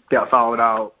Cumberland got fouled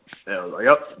out, it was like,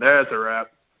 yep, that's a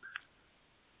wrap.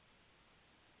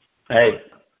 Hey,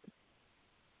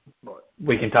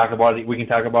 we can talk about it. We can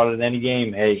talk about it in any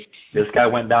game. Hey, this guy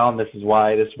went down. This is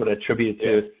why. This would attribute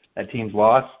to that team's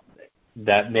loss.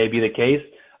 That may be the case,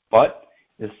 but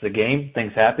it's the game.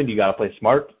 Things happen. You got to play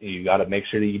smart. You got to make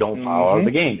sure that you don't foul out of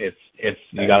the game.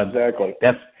 You got to. Exactly.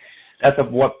 That's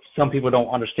what some people don't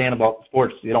understand about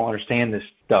sports. They don't understand this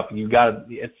stuff. You got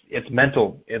to. It's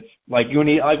mental. It's like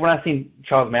when I seen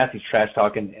Charles Matthews trash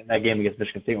talking in that game against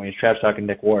Michigan State when he's trash talking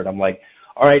Nick Ward. I'm like,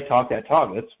 all right, talk that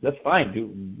talk. That's fine.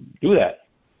 Do that.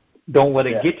 Don't let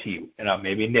it get to you.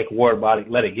 Maybe Nick Ward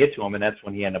let it get to him, and that's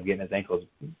when he ended up getting his ankles,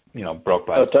 broke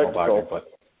by Paul Wagner. But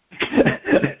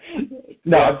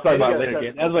no, I'm talking about later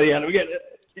game. That's what he ended up getting.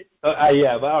 But I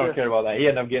don't care about that. He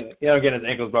ended up getting his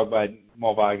ankles broke by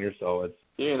Mo Wagner, so it's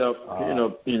he's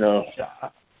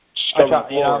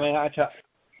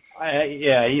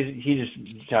just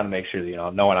trying to make sure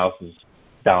that no one else is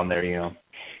down there,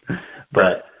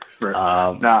 But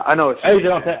I know it's. I usually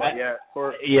don't take.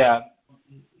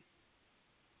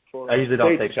 I usually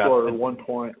don't take shots. For 1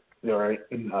 point. All right,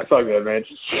 it's all good, man.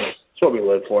 It's what we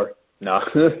live for. No,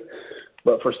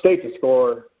 but for State to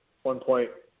score 1 point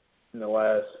in the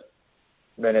last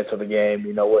minutes of the game.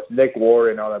 With Nick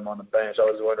Ward and all them on the bench, I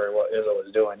was wondering what Izzo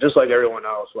was doing, just like everyone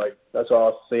else. Like, that's all I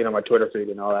was seeing on my Twitter feed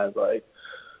and all that. Like,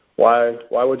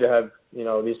 why would you have,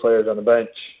 these players on the bench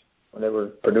when they were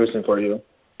producing for you?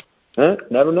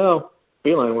 Never know.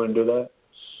 Beeline wouldn't do that.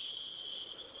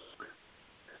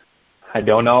 I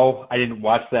don't know. I didn't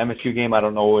watch the MSU game. I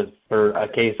don't know if for a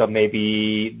case of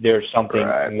maybe there's something,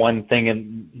 one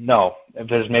thing if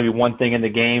there's maybe one thing in the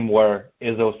game where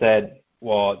Izzo said,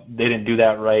 well, they didn't do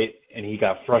that right, and he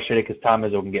got frustrated because Tom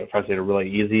Izzo can get frustrated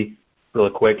really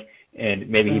quick, and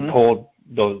maybe he pulled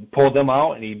them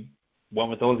out and he went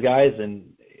with those guys,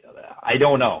 and I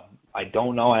don't know. I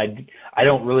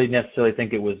don't really necessarily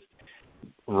think it was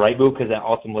right move because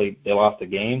ultimately they lost the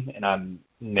game, and I'm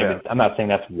not saying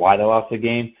that's why they lost the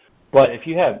game, but if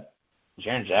you have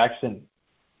Jared Jackson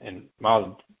and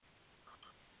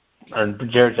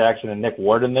Nick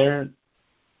Ward in there,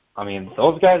 I mean,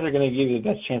 those guys are going to give you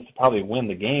the best chance to probably win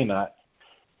the game.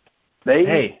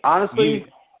 Honestly,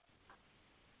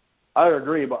 I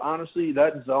agree, but honestly,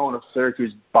 that zone of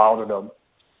Syracuse bothered them.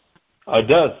 It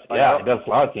does. Yeah, it does a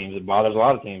lot of teams. It bothers a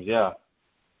lot of teams, yeah.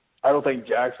 I don't think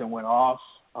Jackson went off.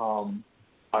 I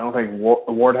don't think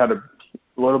Ward had a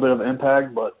little bit of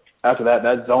impact, but after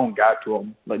that zone got to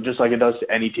him, just like it does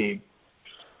to any team.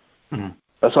 Mm-hmm.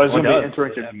 That's why it's going to be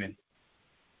interesting.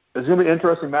 It's going to be an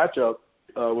interesting matchup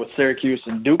with Syracuse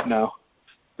and Duke now,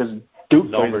 because Duke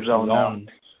plays the zone now.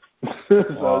 So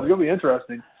it's going to be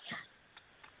interesting.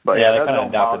 But they that kind of zone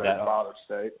adopted that. bothered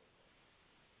State.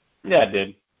 Yeah, it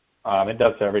did. It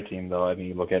does to every team, though. I mean,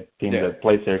 you look at teams that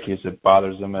play Syracuse, it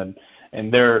bothers them, and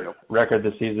their record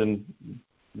this season,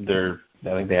 I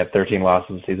think they had 13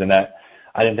 losses this season. That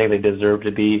I didn't think they deserved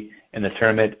to be in the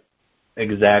tournament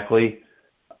exactly.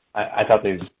 I thought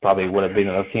they probably would have been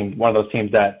one of those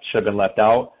teams that should have been left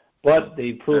out. But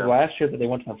they proved last year that they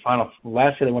went to the final.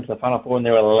 Last year they went to the Final Four and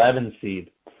they were 11 seed.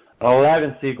 An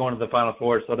 11 seed going to the Final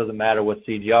Four, so it doesn't matter what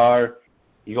seed you are.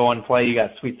 You go and play. You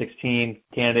got Sweet 16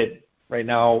 candidate right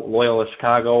now, Loyola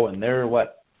Chicago, and they're an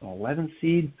 11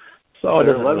 seed. So it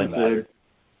doesn't really matter.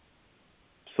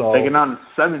 So taking on the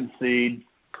 7th seed.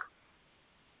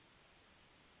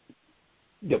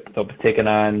 Yep, they'll be taking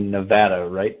on Nevada,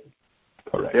 right?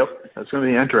 Correct. Yep, that's going to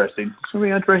be interesting. It's going to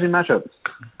be an interesting matchup.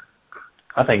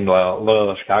 I think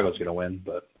Loyola Chicago's going to win,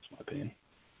 but that's my opinion.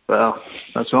 Well,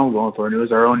 that's what I'm going for. It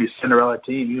was our only Cinderella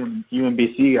team.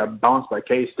 UMBC got bounced by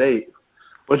K-State,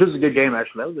 which was a good game,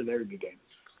 actually. That was a very good game.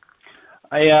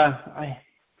 I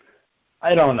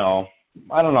don't know.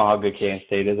 I don't know how good Kansas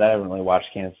State is. I haven't really watched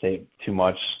Kansas State too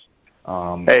much.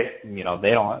 They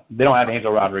don't have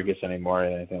Angel Rodriguez anymore or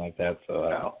anything like that.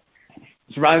 So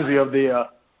this reminds me of the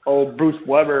old Bruce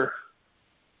Weber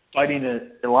fighting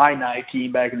the Illini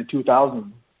team back in the 2000s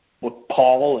with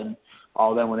Paul and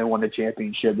all of them when they won the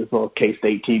championship. This little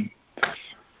K-State team.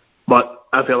 But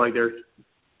I feel like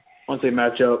once they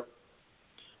match up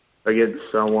against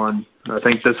someone, I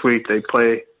think this week they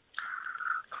play.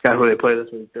 Got who they play this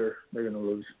week? They're going to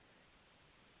lose.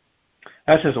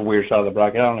 That's just a weird shot of the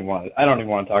bracket. I don't even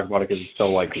want to talk about it because it's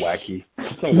so wacky.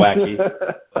 It's so wacky.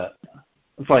 But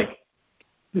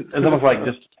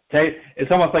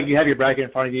it's almost like you have your bracket in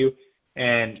front of you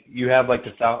and you have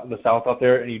the South out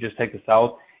there and you just take the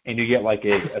South and you get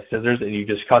a scissors and you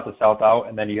just cut the South out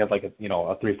and then you have a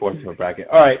 3/4 of a bracket.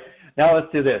 All right, now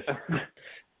let's do this.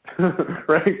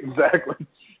 Right, exactly.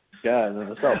 Yeah,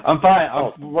 the South. I'm fine.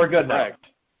 We're good now.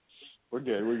 We're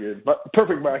good. But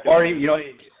perfect bracket. Or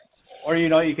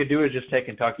you could do is just take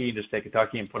Kentucky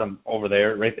and put them over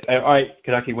there. Right. All right,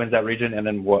 Kentucky wins that region, and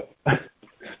then what?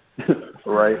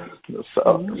 Right. The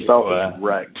South is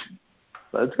wrecked.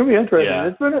 But it's gonna be interesting.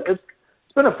 Yeah. It's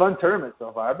been a fun tournament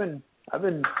so far. I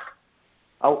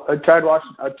tried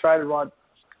to watch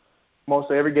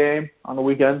mostly every game on the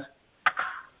weekends.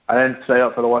 I didn't stay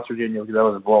up for the West Virginia because that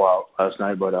was a blowout last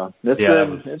night. But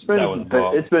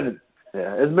it's been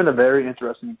a very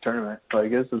interesting tournament.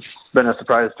 It's been a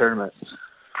surprise tournament.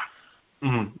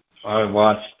 Mm-hmm. I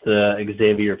watched the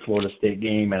Xavier Florida State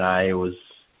game, and I was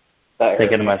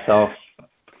thinking to myself,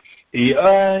 it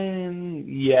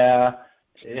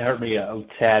hurt me a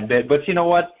tad bit. But you know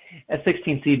what? A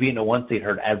 16 seed beating a 1 seed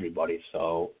hurt everybody.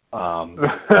 So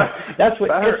that's what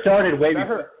it started way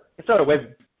before. It started way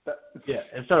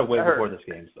before this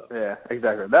game. So. Yeah,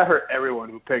 exactly. That hurt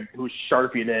everyone who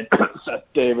sharpied in Seth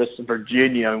Davis,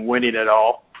 Virginia, and winning it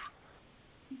all.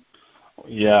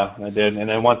 Yeah, I did. And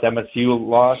then once MSU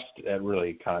lost, it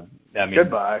really kind of.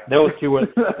 Goodbye. Those two were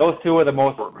the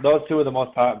most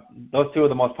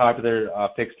popular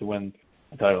picks to win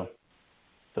the title.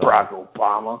 So. Barack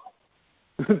Obama.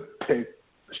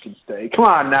 Michigan State. Come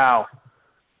on now.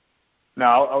 No,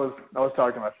 I was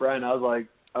talking to my friend. I was like,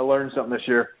 I learned something this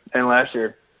year and last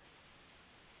year.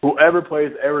 Whoever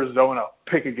plays Arizona,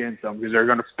 pick against them because they're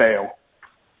going to fail.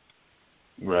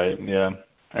 Right. Yeah.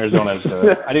 Arizona's.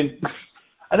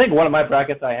 I think one of my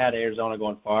brackets I had Arizona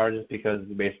going far just because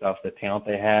based off the talent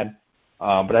they had.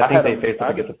 But I think they faced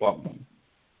up against the Buffalo.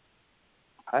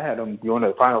 I had them going to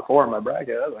the Final Four in my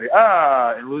bracket. I was like,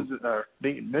 and losing or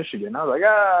beating Michigan. I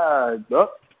was like,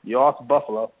 you lost to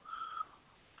Buffalo.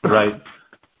 Right.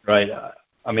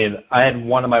 I mean, I had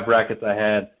one of my brackets. I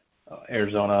had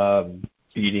Arizona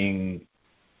beating,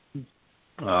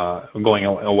 going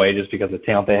away just because of the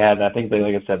talent they had. And I think they,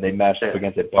 like I said, they matched up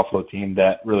against a Buffalo team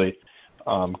that really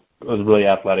was really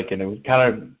athletic, and it was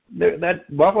kind of that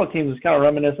Buffalo team was kind of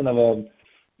reminiscent of a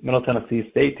Middle Tennessee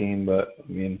State team, but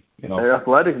I mean, they're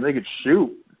athletic and they could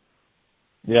shoot.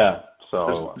 Yeah,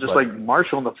 so just like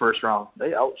Marshall in the first round,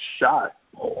 they outshot.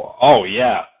 Oh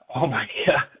yeah, oh my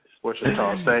God.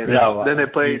 Wichita State. Then they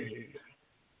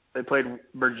played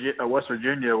West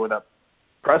Virginia with a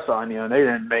press on you, and they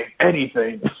didn't make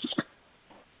anything.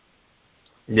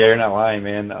 Yeah, you're not lying,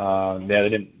 man. They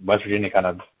didn't. West Virginia kind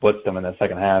of blitzed them in the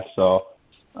second half. So,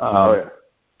 Bob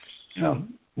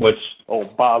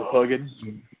Huggins.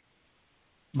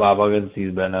 Bob Huggins,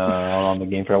 he's been on the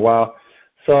game for a while.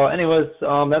 So, anyways,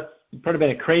 that's probably been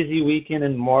a crazy weekend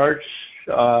in March.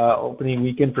 Opening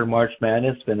weekend for March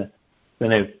Madness. Been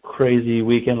a crazy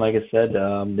weekend, like I said.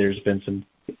 There's been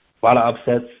a lot of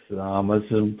upsets.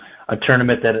 This is a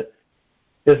tournament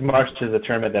this March is a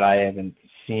tournament that I haven't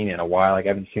seen in a while. Like I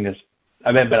haven't seen this. I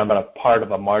haven't been a part of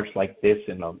a March like this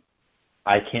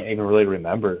I can't even really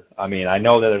remember. I mean, I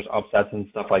know that there's upsets and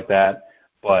stuff like that,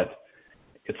 but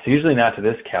it's usually not to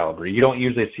this caliber. You don't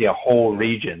usually see a whole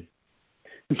region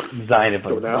designed of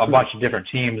a bunch of different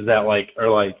teams that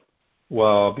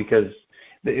because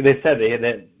they said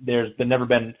there's never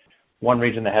been one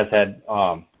region that has had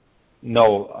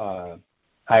no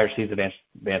higher seeds advance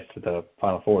to the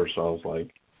Final Four. So I was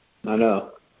like, I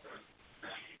know.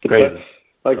 Crazy.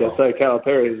 I said,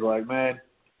 Calipari's like, man,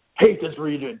 hate this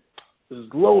region. This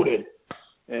is loaded.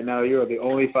 And now you're the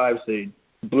only 5 seed.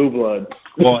 Blue blood.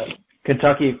 Well,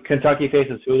 Kentucky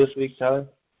faces who this week, Tyler?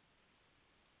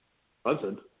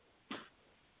 Clemson.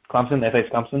 They face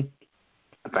Clemson?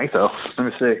 I think so. Let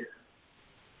me see.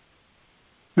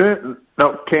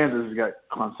 No, Kansas has got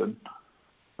Clemson.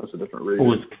 That's a different region.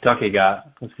 Who's Kentucky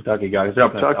got? Kentucky got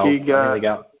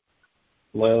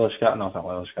Loyola Chicago. No, it's not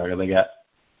Loyola Chicago. They got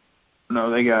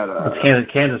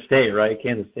Kansas State, right?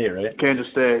 Kansas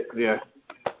State, yeah.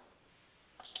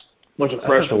 Bunch of That's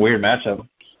freshmen. a weird matchup.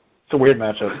 It's a weird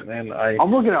matchup, man.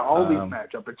 I'm looking at all these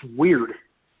matchups. It's weird.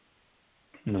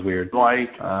 It's weird.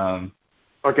 Like,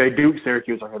 okay, Duke,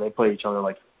 Syracuse, okay, they play each other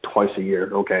like twice a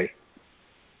year. Okay.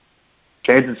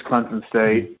 Kansas, Clemson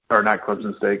State, or not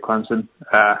Clemson State, Clemson.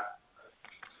 That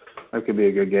could be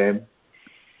a good game.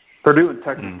 Purdue and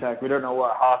Texas Tech. We don't know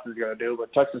what Haas is going to do,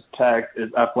 but Texas Tech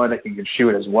is athletic and can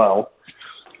shoot as well.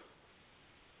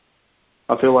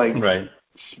 I feel like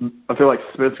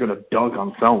Smith's going to dunk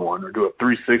on someone or do a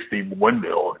 360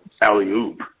 windmill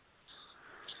alley-oop.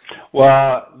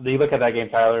 Well, you look at that game,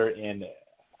 Tyler, and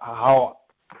how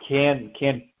can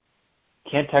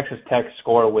Texas Tech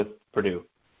score with Purdue?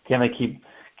 Can they keep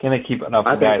enough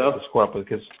guys to score up with?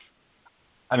 Because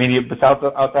I mean,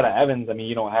 outside of Evans, I mean,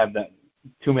 you don't have that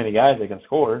too many guys that can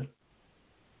score.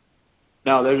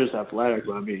 No, they're just athletic.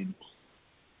 But I mean,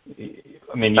 you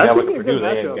got to look at Purdue.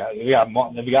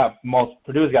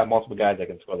 Purdue's got multiple guys that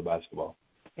can score the basketball,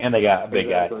 and they got a big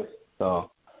guy.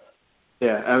 So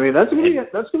yeah, I mean that's gonna be an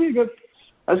interesting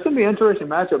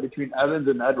matchup between Evans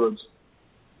and Edwards.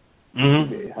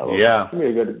 Mm-hmm. Yeah, it's gonna be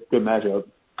a good matchup.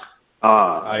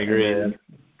 I agree.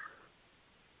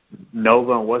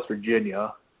 Nova and West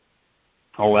Virginia.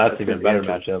 Oh, that's even a better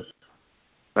matchup.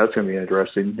 That's going to be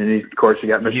interesting. And, of course, you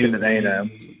got Michigan and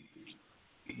A&M.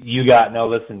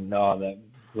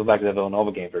 Go back to the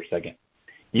Villanova game for a second.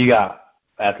 You got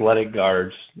athletic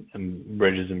guards and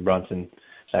Bridges and Brunson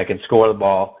that can score the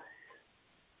ball,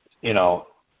 Don't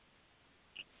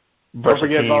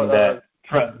forget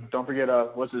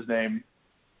what's his name?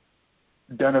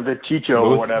 Donovicic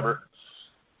or whatever.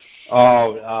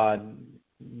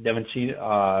 Devincino,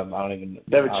 I don't even know.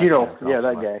 Devincino,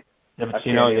 that guy.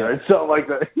 Devincino, yeah. It's something like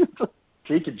that.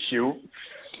 He can shoot.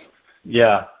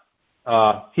 Yeah.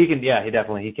 He can,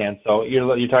 he can. So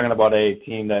you're talking about a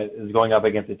team that is going up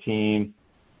against a team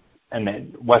and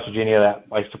then West Virginia that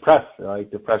likes to press. And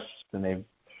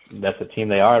that's the team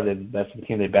they are. That's the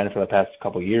team they've been for the past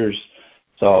couple of years.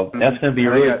 So that's going to be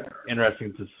really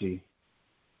interesting to see.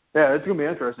 Yeah, it's going to be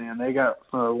interesting. And they got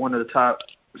one of the top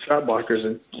shot blockers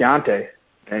in Keontae.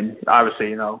 And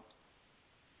obviously,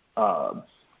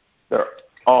 they're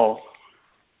all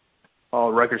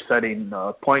record-setting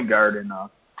point guard and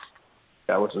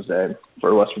what's his name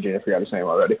for West Virginia? I forgot his name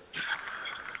already.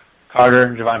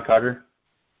 Javon Carter.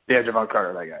 Yeah, Javon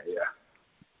Carter, that guy. Yeah.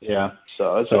 Yeah.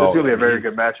 So it's going to be a very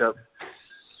good matchup.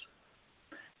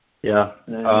 Yeah.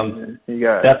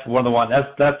 That's one of the ones.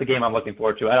 That's the game I'm looking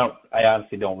forward to. I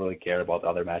honestly don't really care about the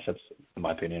other matchups, in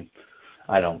my opinion.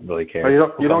 I don't really care. Oh,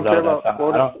 you don't care about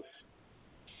Florida?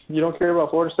 You don't care about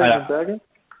Florida State and Gonzaga?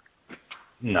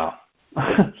 No.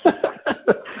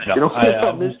 You don't care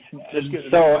about Michigan?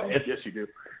 Yes, you do.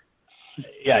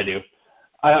 Yeah, I do.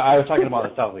 I was talking about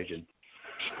the South region.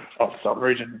 Oh, South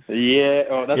region. Yeah.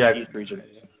 Oh, that's the East region.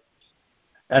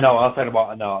 I know. I was talking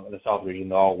about the South region,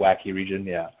 the all wacky region.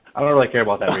 Yeah. I don't really care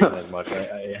about that region as much.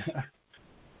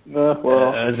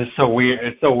 It's just so weird.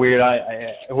 It's so weird.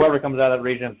 Whoever comes out of that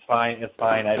region, it's fine. It's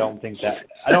fine. I don't think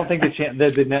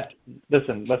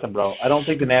listen, bro. I don't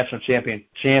think the national champion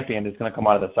is going to come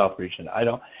out of the South region.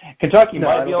 Kentucky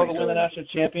might be able to win the national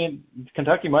champion.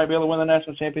 Kentucky might be able to win the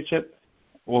national championship.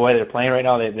 Well, the way they're playing right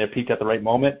now, they're peaked at the right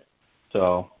moment.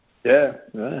 So yeah,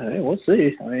 hey, we'll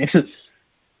see. I mean,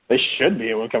 they should be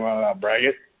able to come out of that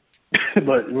bracket,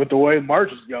 but with the way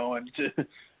March is going, it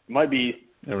might be.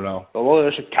 Never know. Well,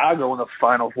 Chicago in the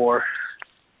Final Four.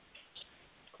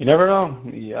 You never know.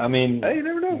 I mean, hey, you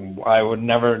never know. I would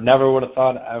never would have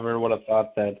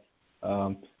thought that,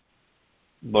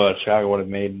 but Chicago would have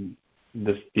made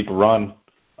this deep a run.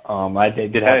 I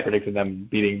did have predicted them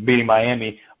beating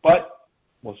Miami, but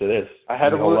we'll say this.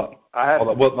 Hold up.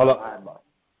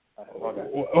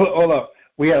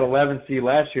 We had 11 seed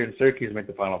last year, and Syracuse make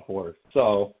the Final Four.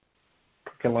 So,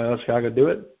 can Loyola Chicago do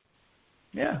it?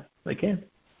 Yeah, they can.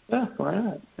 Yeah, why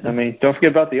not? I mean, don't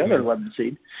forget about the other 11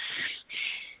 seed.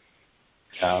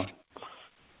 Yeah.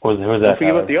 Who's that? Don't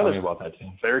forget about the other. About that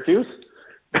team. Syracuse.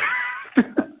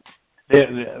 But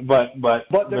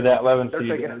that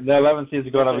 11 seed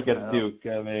is going up against Duke.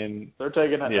 I mean, they're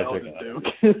taking that L to Duke.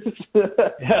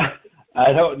 Yeah,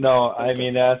 I don't know. I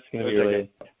mean, that's going to be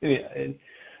really.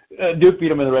 Duke beat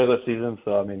them in the regular season,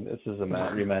 so I mean, this is a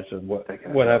rematch of what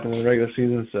happened in the regular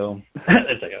season. So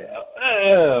they're taking an L.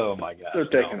 Oh my gosh, they're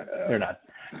taking an L.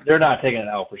 They're not taking an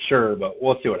L for sure, but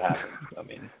we'll see what happens. I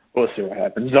mean, we'll see what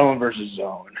happens. Zone versus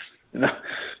zone. No,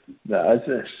 it's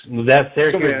this. That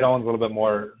Syracuse zone's a little bit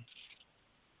more.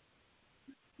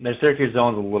 The Syracuse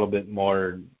zone's a little bit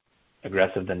more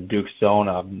aggressive than Duke's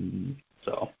zone.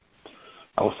 So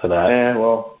I will say that. And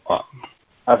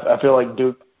I feel like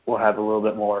Duke will have a little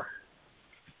bit more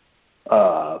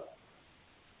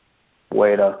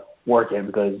way to work in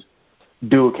because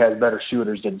Duke has better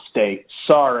shooters than State.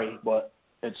 Sorry, but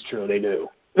it's true. They do.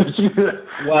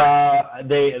 Well,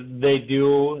 they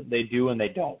do, and they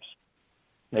don't.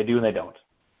 They do, and they don't.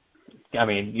 I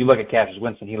mean, you look at Cassius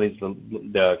Winston; he leads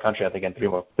the country, I think, in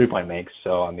three-point makes.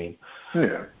 So, I mean,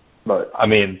 yeah. But I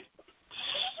mean,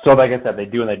 so like I said, they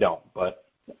do and they don't. But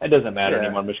it doesn't matter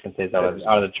anymore. Michigan State's out of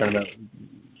the tournament.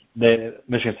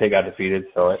 Michigan State got defeated,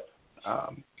 so it.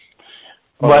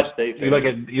 But you look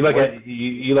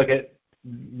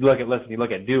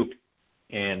at Duke,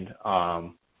 and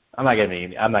I'm not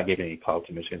giving any clout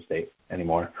to Michigan State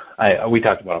anymore. We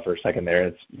talked about it for a second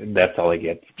there. That's all they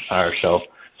get on our show.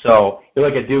 So you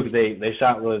look at Duke; they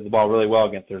shot the ball really well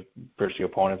against their first few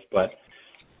opponents, but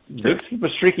Duke's a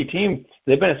streaky team.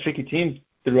 They've been a streaky team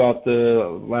throughout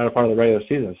the latter part of the regular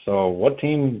season. So what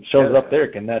team shows up there?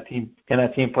 Can that team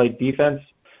play defense?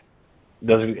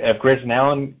 If Grayson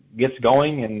Allen gets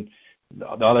going and the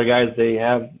other guys they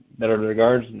have that are their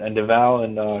guards and DeVal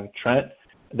and Trent,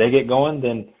 they get going,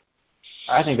 then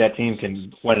I think that team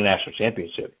can win a national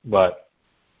championship. But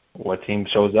what team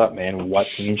shows up, man? What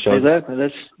team shows up?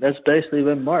 That's basically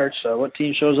been March. So what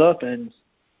team shows up and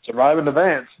survive in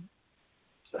advance?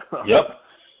 So. Yep.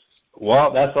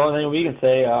 Well, that's the only thing we can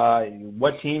say.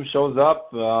 What team shows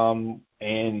up,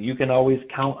 and you can always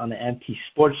count on the MT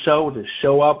Sports Show to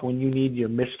show up when you need your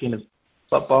Michigan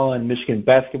football and Michigan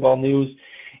basketball news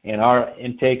and our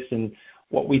intakes and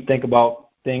what we think about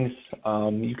things.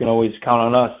 You can always count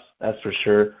on us, that's for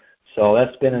sure. So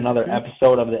that's been another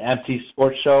episode of the MT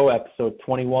Sports Show, episode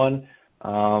 21.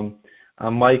 I'm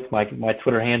Mike. My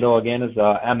Twitter handle, again, is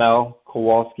ML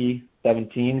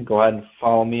Kowalski17. Go ahead and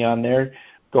follow me on there.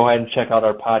 Go ahead and check out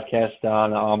our podcast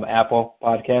on Apple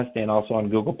Podcast and also on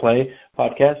Google Play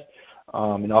Podcast.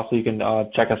 And also you can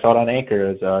check us out on Anchor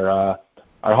as our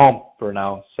home for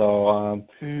now. So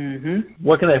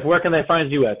where can they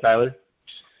find you at, Tyler?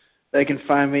 They can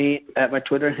find me at my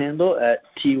Twitter handle at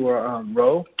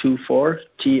TROW24,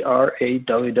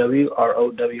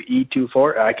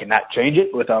 TRAWWROWE24. I cannot change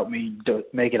it without me to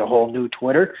make it a whole new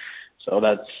Twitter. So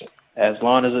that's as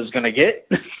long as it's going to get.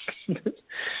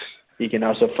 You can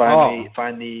also find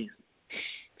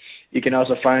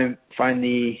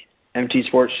the MT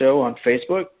Sports Show on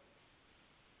Facebook.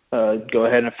 Go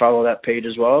ahead and follow that page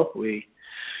as well. We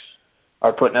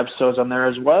are putting episodes on there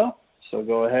as well. So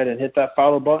go ahead and hit that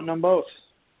follow button on both.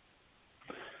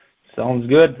 Sounds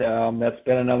good. That's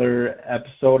been another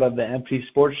episode of the MT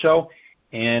Sports Show,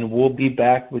 and we'll be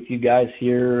back with you guys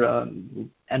here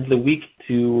end of the week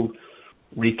to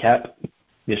recap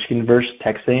Michigan versus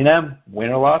Texas A&M.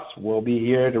 Win or loss, we'll be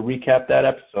here to recap that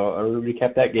episode or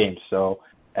recap that game. So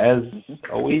as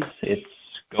always, it's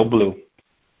Go Blue.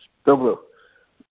 Go Blue.